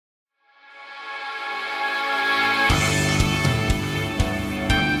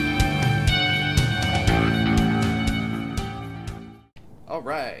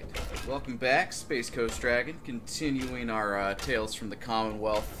welcome back, SpaceCoastDragon, continuing our Tales from the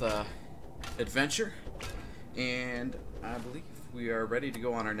Commonwealth adventure, and I believe we are ready to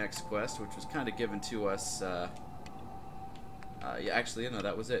go on our next quest, which was kind of given to us, yeah, actually, no,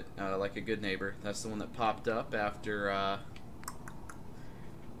 that was it, like a good neighbor. That's the one that popped up after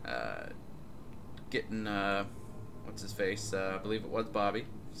getting, what's his face, I believe it was Bobby,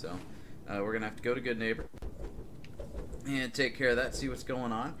 so we're going to have to go to Good Neighbor and take care of that, see what's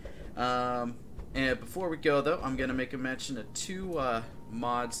going on. And before we go, though, I'm going to make a mention of two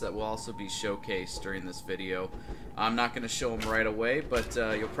mods that will also be showcased during this video. I'm not going to show them right away, but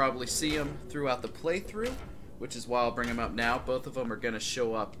you'll probably see them throughout the playthrough, which is why I'll bring them up now. Both of them are going to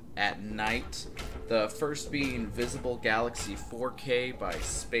show up at night. The first being Visible Galaxy 4K by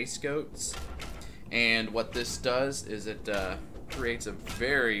SpaceGoats. And what this does is it creates a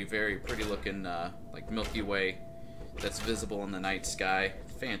very, very pretty looking like Milky Way that's visible in the night sky.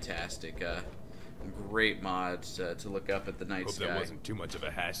 Fantastic. Great mod to look up at the night sky. Hope that wasn't too much of a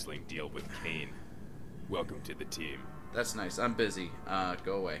hassling deal with Kane. Welcome to the team. That's nice. I'm busy.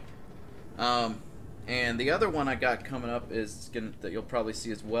 Go away. And the other one I got coming up is that you'll probably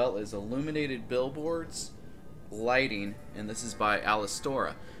see as well is Illuminated Billboards Lighting, and this is by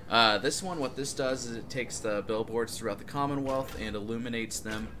Alastora. This one, what this does is it takes the billboards throughout the Commonwealth and illuminates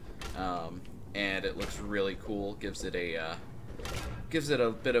them, and it looks really cool. Gives it a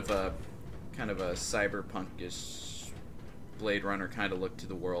bit of a kind of a cyberpunkish Blade Runner kind of look to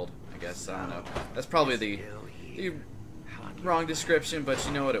the world, I guess. I don't know. That's probably the wrong description, but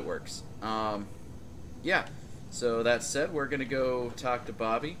you know what, it works. Yeah. So that said, we're gonna go talk to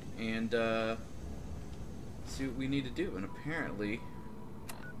Bobby and see what we need to do. And apparently,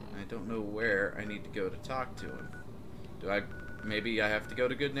 I don't know where I need to go to talk to him. Maybe I have to go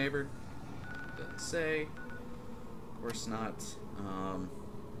to Good Neighbor? Doesn't say. Of course not.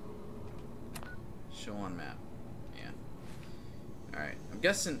 Show on map. Yeah. Alright. I'm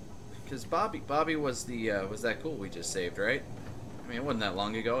guessing because Bobby was was that cool we just saved, right? I mean, it wasn't that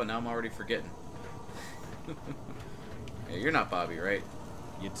long ago, and now I'm already forgetting. Yeah, you're not Bobby, right?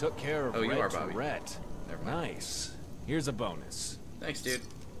 You took care of you are Bobby. Rhett. Nice. Here's a bonus. Thanks, dude.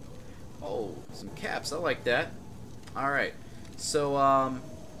 Oh, some caps. I like that. Alright. So, alright,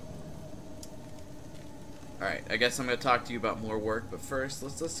 I guess I'm going to talk to you about more work, but first,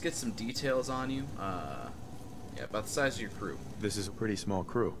 let's get some details on you. Yeah, about the size of your crew. This is a pretty small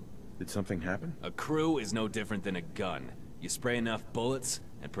crew. Did something happen? A crew is no different than a gun. You spray enough bullets,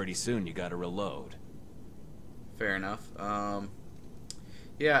 and pretty soon you gotta reload. Fair enough.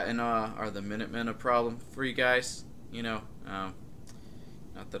 Yeah, and are the Minutemen a problem for you guys? You know, not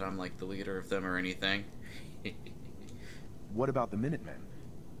that I'm like the leader of them or anything. What about the Minutemen?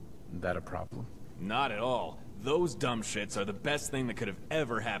 That a problem? Not at all. Those dumb shits are the best thing that could have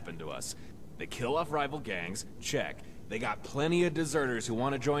ever happened to us. They kill off rival gangs, check. They got plenty of deserters who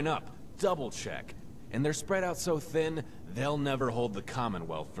want to join up, double check. And they're spread out so thin, they'll never hold the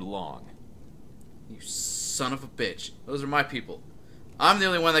Commonwealth for long. You son of a bitch. Those are my people. I'm the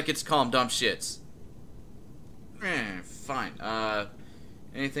only one that gets to call them dumb shits. Fine.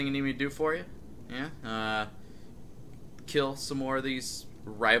 Anything you need me to do for you? Yeah? Kill some more of these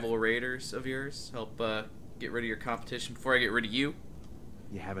rival raiders of yours? Help get rid of your competition before I get rid of you?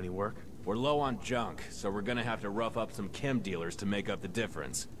 You have any work? We're low on junk, so we're gonna have to rough up some chem dealers to make up the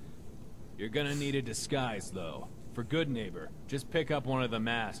difference. You're gonna need a disguise, though. For Good Neighbor, just pick up one of the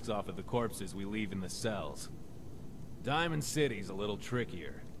masks off of the corpses we leave in the cells. Diamond City's a little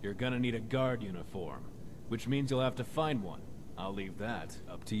trickier. You're gonna need a guard uniform, which means you'll have to find one. I'll leave that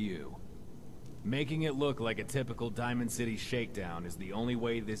up to you. Making it look like a typical Diamond City shakedown is the only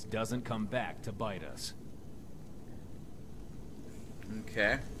way this doesn't come back to bite us.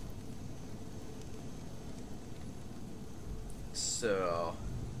 Okay. So,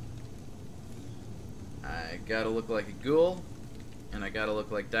 I gotta look like a ghoul, and I gotta look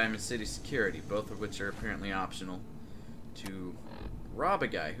like Diamond City security, both of which are apparently optional to rob a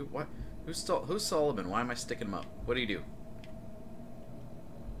guy. Who's Sullivan? Why am I sticking him up? What do you do?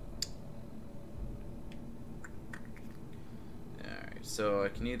 Alright, so I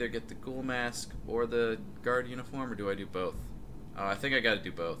can either get the ghoul mask or the guard uniform, or do I do both? Oh, I think I gotta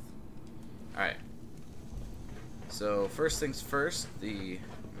do both. Alright. So, first things first, the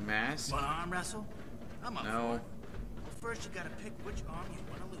mask. Want to arm wrestle? I'm up No. for it. Well, first you gotta pick which arm you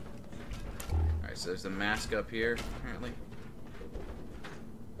want to lose. Alright, so there's a mask up here, apparently.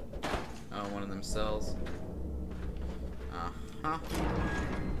 Oh, one of them cells. Uh-huh.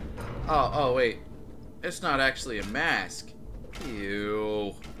 Oh, wait. It's not actually a mask.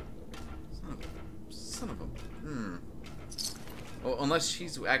 Ew. Son of a... Well, unless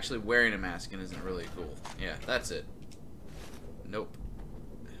she's actually wearing a mask and isn't really cool. Yeah, that's it. Nope.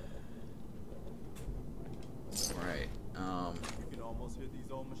 Alright, You can almost hear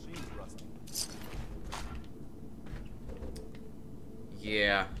these old machines rusting.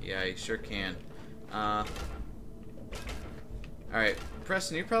 yeah, you sure can. Alright,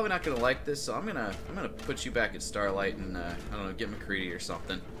 Preston, you're probably not gonna like this, so I'm gonna put you back at Starlight and I don't know, get McCready or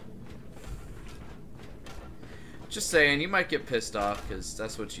something. Just saying, you might get pissed off because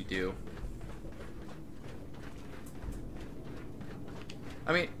that's what you do.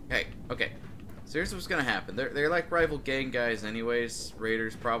 I mean, hey, okay. So here's what's gonna happen. They're like rival gang guys anyways,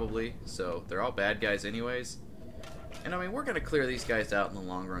 Raiders probably, so they're all bad guys anyways. And I mean, we're gonna clear these guys out in the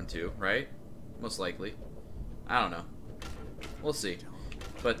long run too, right? Most likely. I don't know. We'll see.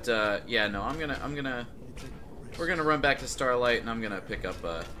 But yeah, no, we're gonna run back to Starlight and I'm gonna pick up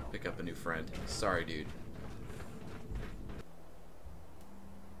a new friend. Sorry, dude.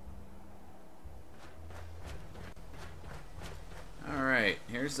 Alright,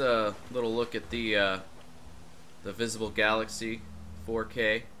 here's a little look at the visible galaxy,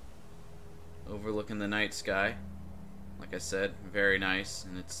 4K, overlooking the night sky. Like I said, very nice,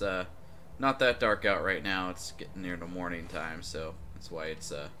 and it's not that dark out right now. It's getting near the morning time, so that's why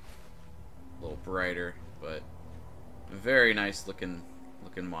it's a little brighter. But very nice looking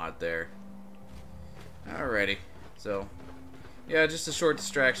mod there. Alrighty, so yeah, just a short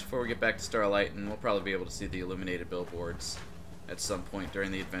distraction before we get back to Starlight, and we'll probably be able to see the illuminated billboards at some point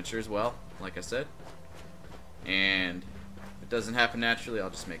during the adventure as well, like I said. And if it doesn't happen naturally, I'll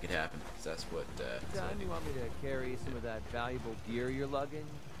just make it happen, because that's what You want me to carry some of that valuable gear you're lugging?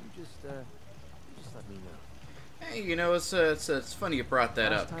 You just let me know. Hey, you know, it's funny you brought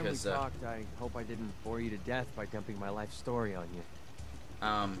that up, because last time we talked, I hope I didn't bore you to death by dumping my life story on you.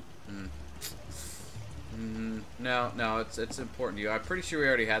 No, it's important to you. I'm pretty sure we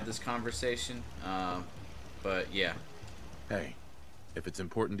already had this conversation, but yeah. Hey, if it's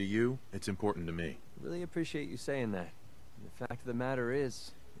important to you, it's important to me. Really appreciate you saying that. The fact of the matter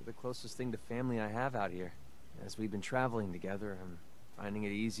is, you're the closest thing to family I have out here. As we've been traveling together, I'm finding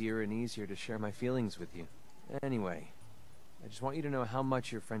it easier and easier to share my feelings with you. Anyway, I just want you to know how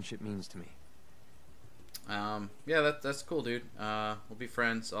much your friendship means to me. Yeah, that's cool, dude. We'll be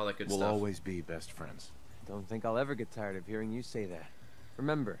friends, all that good stuff. We'll always be best friends. Don't think I'll ever get tired of hearing you say that.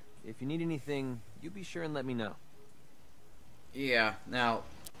 Remember, if you need anything, you be sure and let me know. Yeah, now,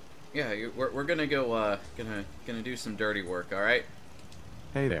 yeah, we're gonna go, gonna do some dirty work, alright?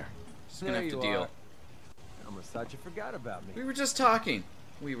 Hey there. Just gonna have to deal. I almost thought you forgot about me. We were just talking.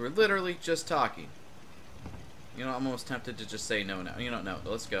 We were literally just talking. You know, I'm almost tempted to just say no now. You know, no,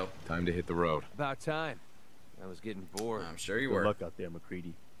 let's go. Time to hit the road. About time. I was getting bored. I'm sure you Good were. luck out there,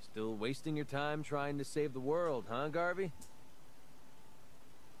 McCready. Still wasting your time trying to save the world, huh, Garvey?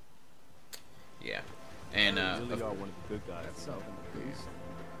 Yeah. And, You really are one of the good guys. So,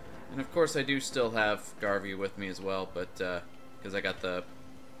 and of course I do still have Garvey with me as well, but, because I got the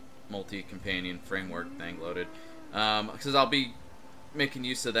multi-companion framework thing loaded. Because I'll be making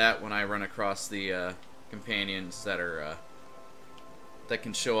use of that when I run across the, companions that are, that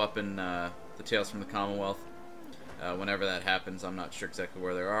can show up in, the Tales from the Commonwealth. Whenever that happens, I'm not sure exactly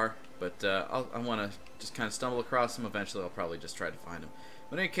where they are, but, I want to just kind of stumble across them. Eventually I'll probably just try to find them.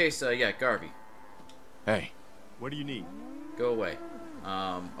 But in any case, yeah, Garvey. Hey. What do you need? Go away.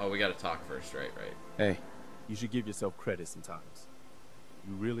 Oh, we gotta talk first, right? Hey. You should give yourself credit sometimes.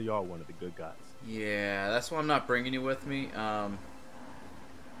 You really are one of the good guys. Yeah, that's why I'm not bringing you with me. I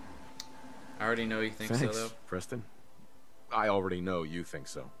already know you think Thanks, so, though. Preston. I already know you think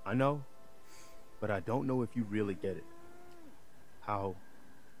so. I know, but I don't know if you really get it. How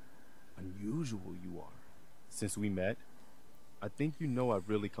unusual you are. Since we met, I think you know I've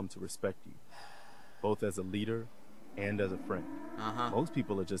really come to respect you, both as a leader and as a friend. Most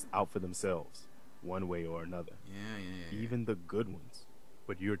people are just out for themselves, one way or another. Yeah. Even the good ones.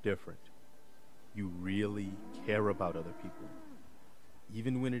 But you're different. You really care about other people,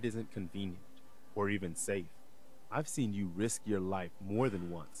 even when it isn't convenient or even safe. I've seen you risk your life more than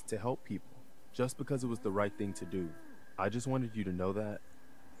once to help people, just because it was the right thing to do. I just wanted you to know that.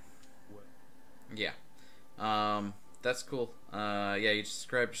 Yeah. That's cool. Yeah, you just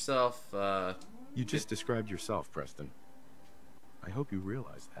described yourself. You just described yourself, Preston. I hope you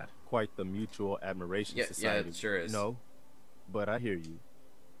realize that. Quite the mutual admiration Yeah, society. yeah, it sure is. No, but I hear you.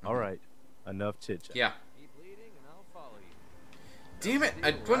 All right, enough chit-chat. Yeah. keep leading and I'll follow you. Damn it!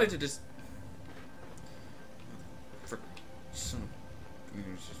 I wanted to just... For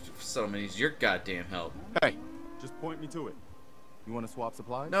someone needs your goddamn help. Hey, just point me to it. You want to swap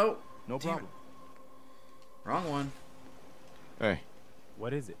supplies? No. No Damn problem. it. Wrong one. Hey.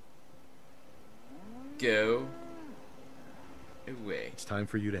 What is it? Go away. It's time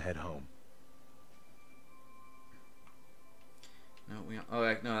for you to head home. No,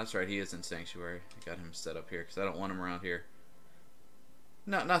 no, that's right. He is in Sanctuary. I got him set up here because I don't want him around here.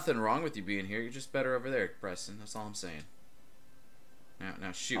 Nothing wrong with you being here. You're just better over there, Preston. That's all I'm saying.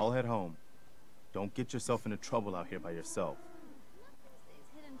 Now shoot. I'll head home. Don't get yourself into trouble out here by yourself.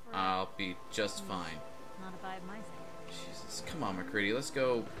 I'll be just fine. Not a vibe my side. Jesus, come on, McCready. Let's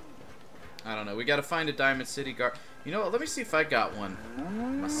go. I don't know. We got to find a Diamond City guard. You know what? Let me see if I got one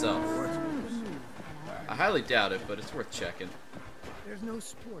myself. I highly doubt it, but it's worth checking. There's no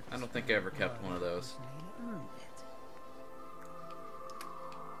sport. I don't think I ever kept one of those.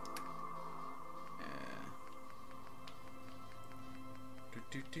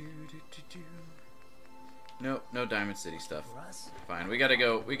 Nope, no Diamond City stuff. Fine, we gotta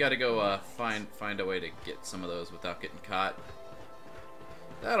go. Find a way to get some of those without getting caught.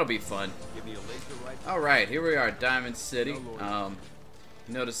 That'll be fun. All right, here we are, Diamond City.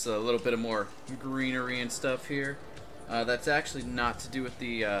 Notice a little bit of more greenery and stuff here. That's actually not to do with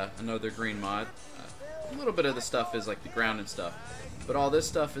the another green mod. A little bit of the stuff is like the ground and stuff, but all this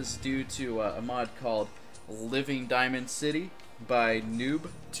stuff is due to a mod called Living Diamond City by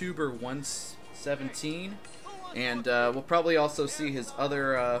NoobTuber117, and we'll probably also see his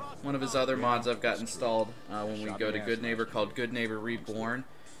other one of his other mods I've got installed when we go to GoodNeighbor, called GoodNeighbor Reborn.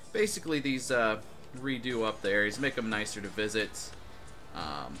 Basically, these redo up the areas, make them nicer to visit.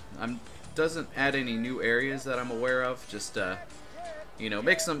 Doesn't add any new areas that I'm aware of. Just you know,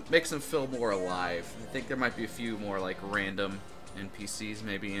 makes them feel more alive. I think there might be a few more like random NPCs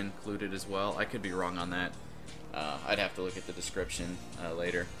maybe included as well. I could be wrong on that. I'd have to look at the description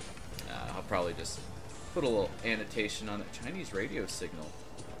later. I'll probably just put a little annotation on the Chinese radio signal.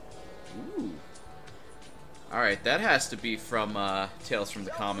 Ooh. Alright, that has to be from Tales from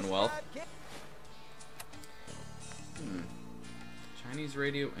the Commonwealth. Chinese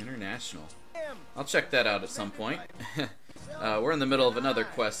Radio International. I'll check that out at some point. We're in the middle of another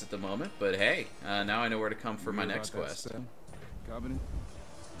quest at the moment, but hey, now I know where to come for my next quest. Covenant?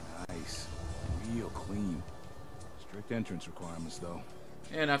 Nice. Real clean. Strict entrance requirements, though.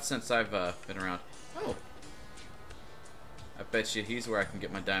 Yeah, not since I've been around. Oh. I bet you he's where I can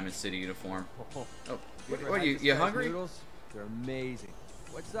get my Diamond City uniform. Oh, what are you hungry? Noodles? They're amazing.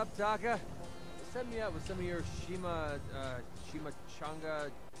 What's up, Taka? Set me up with some of your Shimachanga,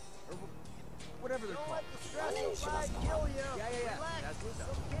 or whatever they're called. Yeah. That's what's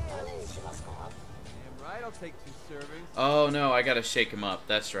up. Damn right, I'll take 2 servings. Oh no, I gotta shake him up.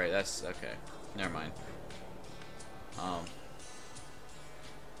 That's right. That's okay. Never mind.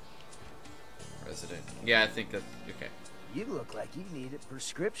 Resident. Yeah, I think that. Okay. You look like you need a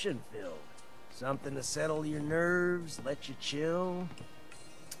prescription filled. Something to settle your nerves, let you chill.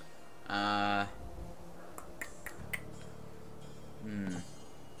 No,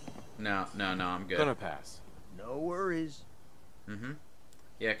 I'm good. Gonna pass. No worries.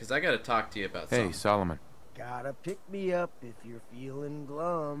 Yeah, because I gotta talk to you about something. Hey, Solomon. Gotta pick me up if you're feeling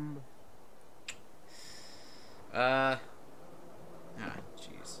glum. Jeez.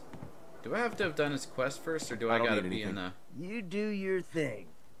 Do I have to have done his quest first, or do I gotta be in the... You do your thing.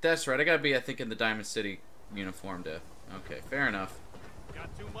 That's right, I gotta be, I think, in the Diamond City uniform to... Okay, fair enough.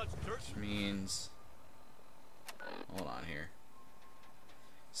 Got too much dirt. Which means... Hold on here.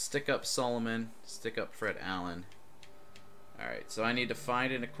 Stick up Solomon, stick up Fred Allen. Alright, so I need to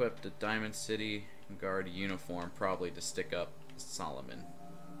find and equip the Diamond City Guard uniform, probably to stick up Solomon.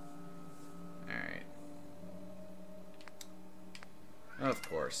 Alright. Of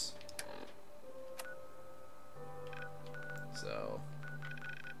course. So...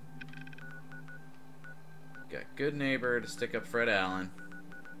 Got GoodNeighbor to stick up Fred Allen.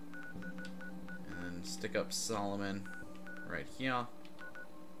 And then stick up Solomon right here.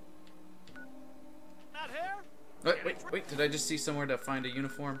 Wait, did I just see somewhere to find a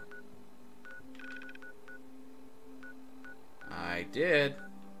uniform? I did.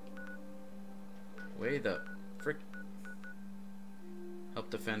 Way the frick. Help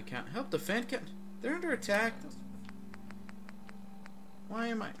defend count. Help defend count. They're under attack. Why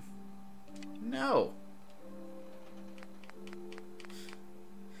am I? No.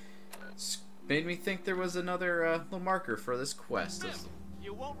 Made me think there was another little marker for this quest. Those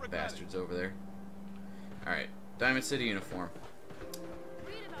bastards over there. Alright, Diamond City uniform.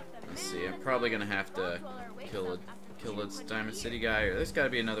 Let's see, I'm probably gonna have to kill this Diamond City guy, or there's gotta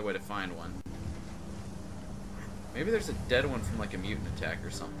be another way to find one. Maybe there's a dead one from like a mutant attack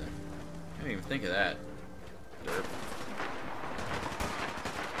or something. I didn't even think of that. Derp.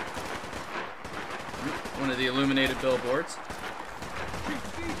 One of the Illuminated Billboards.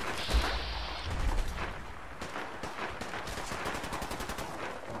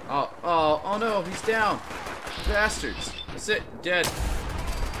 Oh no, he's down. Bastards. That's it, dead.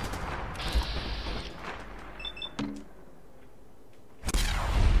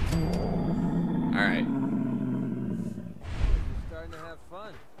 Alright. Starting to have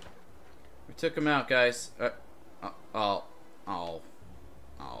fun. We took him out, guys. Oh.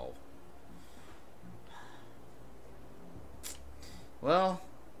 Well,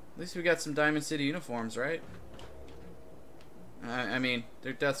 at least we got some Diamond City uniforms, right? I mean,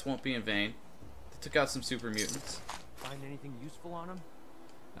 their deaths won't be in vain. They took out some super mutants. Find anything useful on them?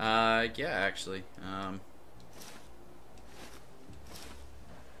 Yeah, actually.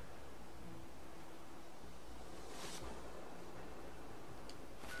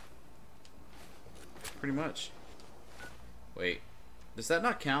 Pretty much. Wait, does that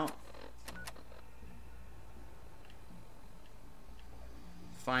not count?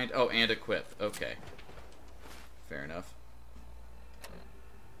 Find, oh, and equip. Okay. Fair enough.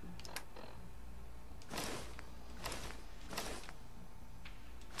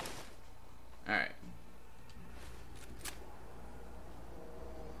 Alright.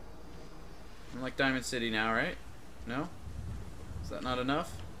 I'm like Diamond City now, right? No? Is that not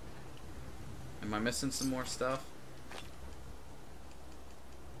enough? Am I missing some more stuff?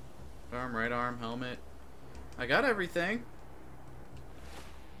 Arm, right arm, helmet. I got everything.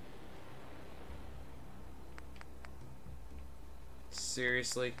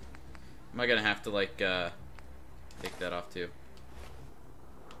 Seriously? Am I gonna have to, like, take that off too?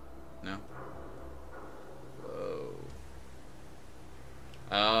 No? Whoa.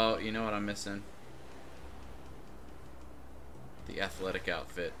 Oh, you know what I'm missing? The athletic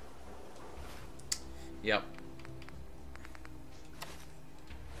outfit. Yep.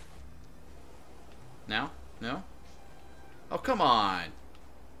 Now? No? Oh, come on!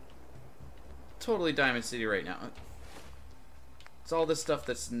 Totally Diamond City right now. It's all this stuff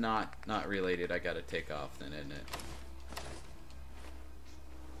that's not related I gotta take off then, isn't it?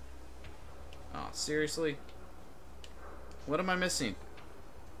 Oh, seriously? What am I missing?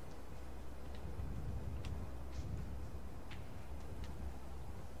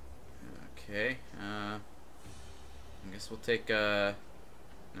 Okay, I guess we'll take, no.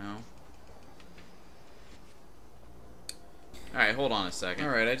 Alright, hold on a second.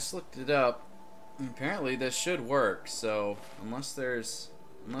 Alright, I just looked it up. Apparently this should work, so unless this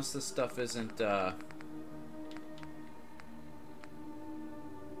stuff isn't, man,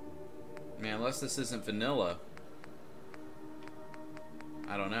 unless this isn't vanilla,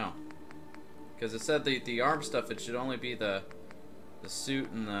 I don't know. Because it said the arm stuff, it should only be the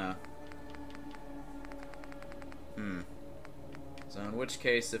suit and the... So in which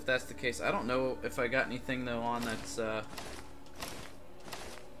case, if that's the case, I don't know if I got anything though on that's, I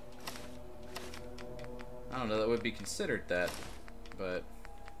don't know, that would be considered that, but...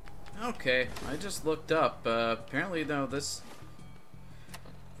 Okay, I just looked up, apparently though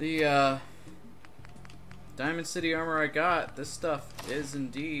the Diamond City armor I got, this stuff is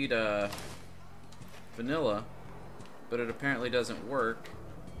indeed, vanilla, but it apparently doesn't work.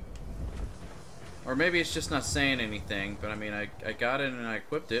 Or maybe it's just not saying anything, but I mean, I got it and I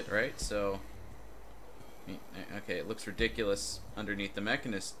equipped it, right? So, okay, it looks ridiculous underneath the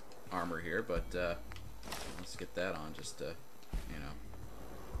Mechanist armor here, but let's get that on just to, you know.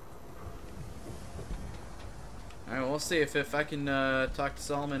 Alright, well, we'll see if I can talk to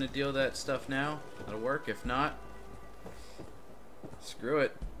Solomon and deal with that stuff now. That'll work. If not, screw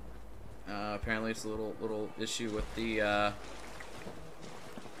it. Apparently it's a little issue with the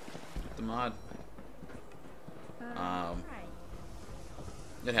mod.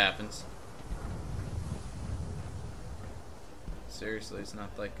 It happens. Seriously, it's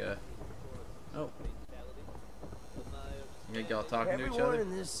not like oh. Y'all talking to each other? Everyone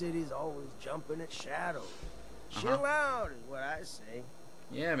in this city's always jumping at shadows. Chill out is what I say.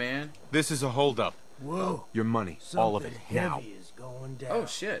 Yeah, man. This is a holdup. Whoa. Your money, all of it, Something now. heavy is going down. Oh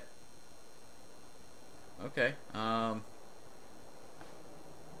shit. Okay.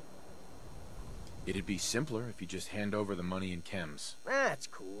 It'd be simpler if you just hand over the money in chems. That's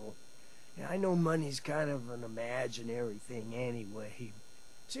cool. Yeah, I know money's kind of an imaginary thing anyway.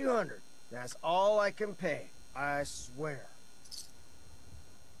 200. That's all I can pay. I swear.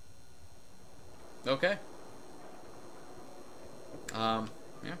 Okay. Yeah.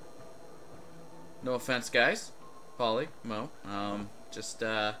 No offense, guys. Polly, Mo. Just,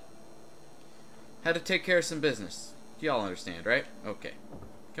 had to take care of some business. Y'all understand, right? Okay.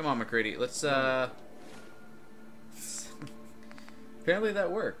 Come on, McCready. Let's, Apparently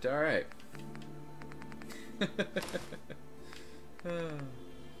that worked. Alright. Let's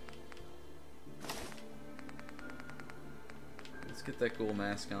get that cool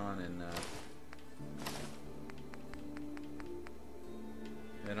mask on and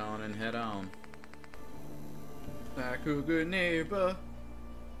head on. Back to good neighbor.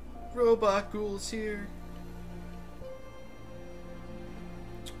 Robot ghouls here.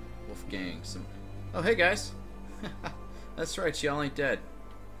 Wolfgang. Oh, hey guys. That's right, y'all ain't dead.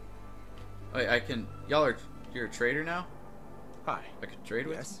 Wait, I can. You're a trader now? Hi. I can trade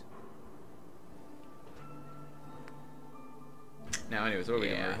with Yes. you? Now, anyways, what are we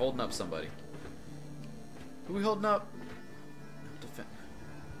doing? We're holding up somebody. Who are we holding up?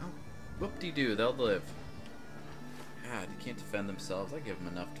 Oh, whoop-de-doo, they'll live. God, you can't defend themselves. I give them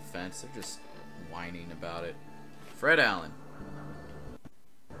enough defense. They're just whining about it. Fred Allen.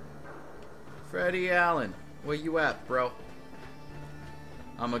 Freddie Allen, where you at, bro?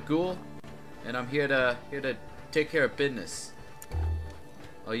 I'm a ghoul, and I'm here to take care of business.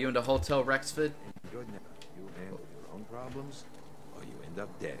 Oh, you into Hotel Rexford? Good now. You handle your own problems, or you end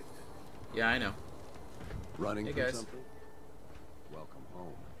up dead. Yeah, I know. Running Hey, from guys. something? Welcome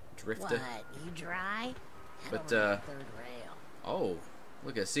home. Drifter. What? You dry? But, Head over to the third rail. Oh,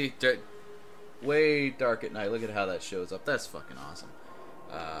 look at, see, way dark at night. Look at how that shows up. That's fucking awesome.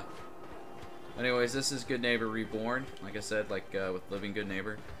 Anyways, this is Good Neighbor Reborn. Like I said, like with Living Good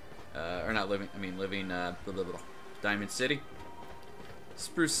Neighbor, or not living. I mean, living Diamond City.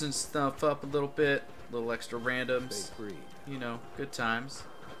 Sprucing stuff up a little bit, a little extra randoms. Stay free. You know, good times.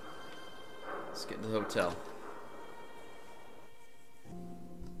 Let's get into the hotel.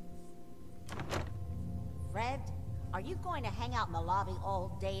 Fred, are you going to hang out in the lobby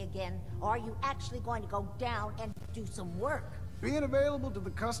all day again, or are you actually going to go down and do some work? Being available to the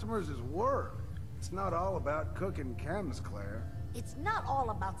customers is work. It's not all about cooking chems, Claire. It's not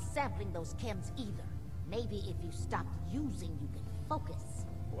all about sampling those chems either. Maybe if you stopped using, you can focus.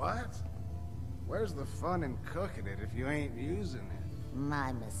 What? Where's the fun in cooking it if you ain't using it?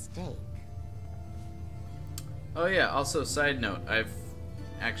 My mistake. Oh yeah, also side note, I've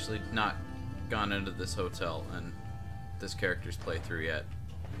actually not gone into this hotel and this character's playthrough yet.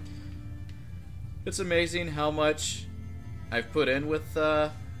 It's amazing how much I've put in with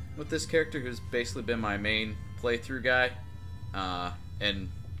this character, who's basically been my main playthrough guy, and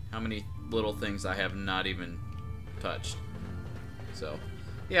how many little things I have not even touched. So,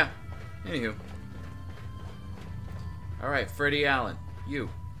 yeah. Anywho. Alright, Freddie Allen. You.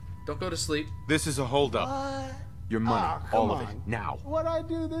 Don't go to sleep. This is a holdup. What? Your money, Aw, come all of it, on. now. What'd I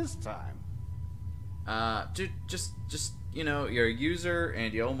do this time? Just, you know, you're a user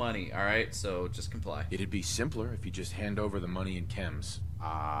and you owe money, alright? So, just comply. It'd be simpler if you just hand over the money in chems.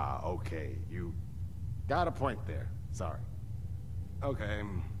 Ah, okay. You got a point there. Sorry. Okay.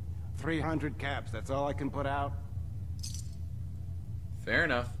 300 caps, that's all I can put out? Fair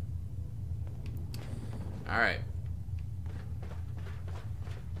enough. Alright.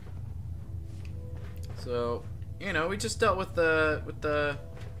 So, you know, we just dealt with the,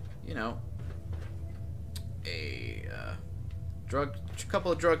 you know, a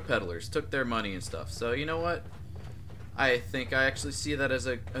couple of drug peddlers took their money and stuff. So, you know what? I think I actually see that as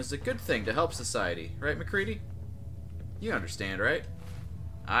a good thing to help society, right, McCready? You understand, right?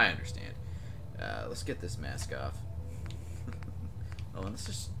 I understand. Let's get this mask off. Oh, let's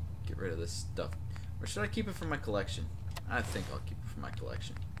just get rid of this stuff. Or should I keep it for my collection? I think I'll keep it for my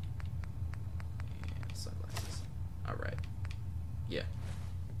collection. And sunglasses. Alright. Yeah.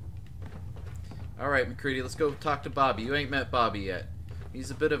 Alright, McCready, let's go talk to Bobby. You ain't met Bobby yet. He's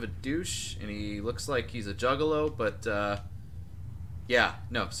a bit of a douche, and he looks like he's a juggalo, but, yeah,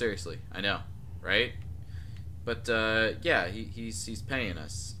 no, seriously, I know, right? But, yeah, he's paying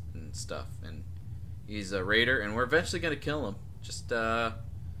us and stuff, and he's a raider, and we're eventually gonna kill him. Just, you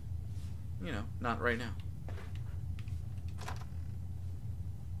know, not right now.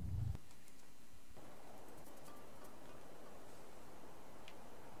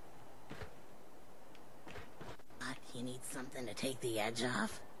 You need something to take the edge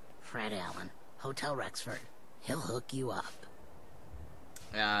off? Fred Allen, Hotel Rexford. He'll hook you up.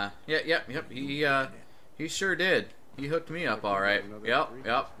 Yep. He sure did. He hooked me up, all right.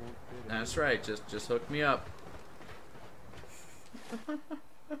 Yep. That's right. Just hooked me up.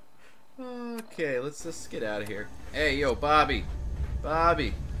 Okay, let's get out of here. Hey, yo, Bobby.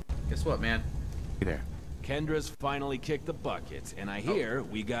 Guess what, man? Hey there. Kendra's finally kicked the bucket, and I hear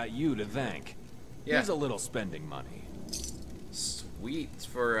we got you to thank. Yeah. Here's a little spending money. Sweet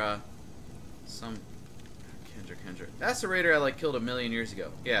for some Kendra. That's the raider I killed 1,000,000 years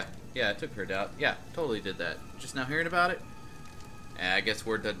ago. Yeah, I took her out. Yeah, totally did that. Just now hearing about it. I guess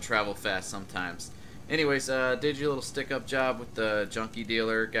word doesn't travel fast sometimes. Anyways, did your little stick-up job with the junkie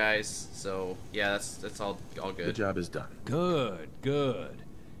dealer guys. So yeah, that's all good. The job is done. Good, good.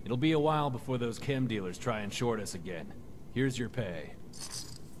 It'll be a while before those chem dealers try and short us again. Here's your pay.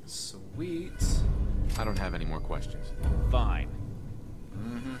 Sweet. I don't have any more questions. Fine.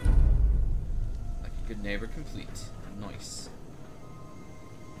 Like a good neighbor complete. Nice.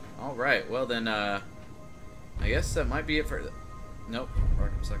 Alright, well then, I guess that might be it for... Nope.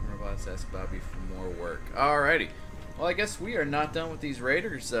 Arkham Second Robots asked Bobby for more work. Alrighty. Well, I guess we are not done with these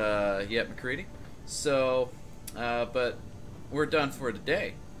raiders yet, McCready. So, but we're done for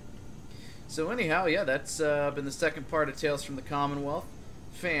today. So anyhow, yeah, that's been the second part of Tales from the Commonwealth.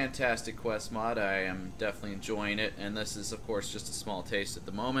 Fantastic quest mod. I am definitely enjoying it, and this is, of course, just a small taste at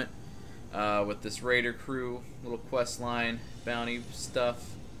the moment. With this raider crew, little quest line, bounty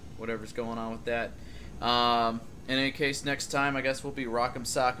stuff, whatever's going on with that. In any case, next time I guess we'll be rock'em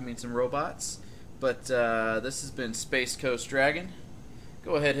sock'em some robots. But this has been SpaceCoastDragon.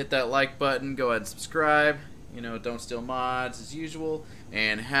 Go ahead, hit that like button. Go ahead and subscribe. You know, don't steal mods as usual.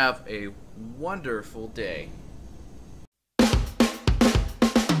 And have a wonderful day.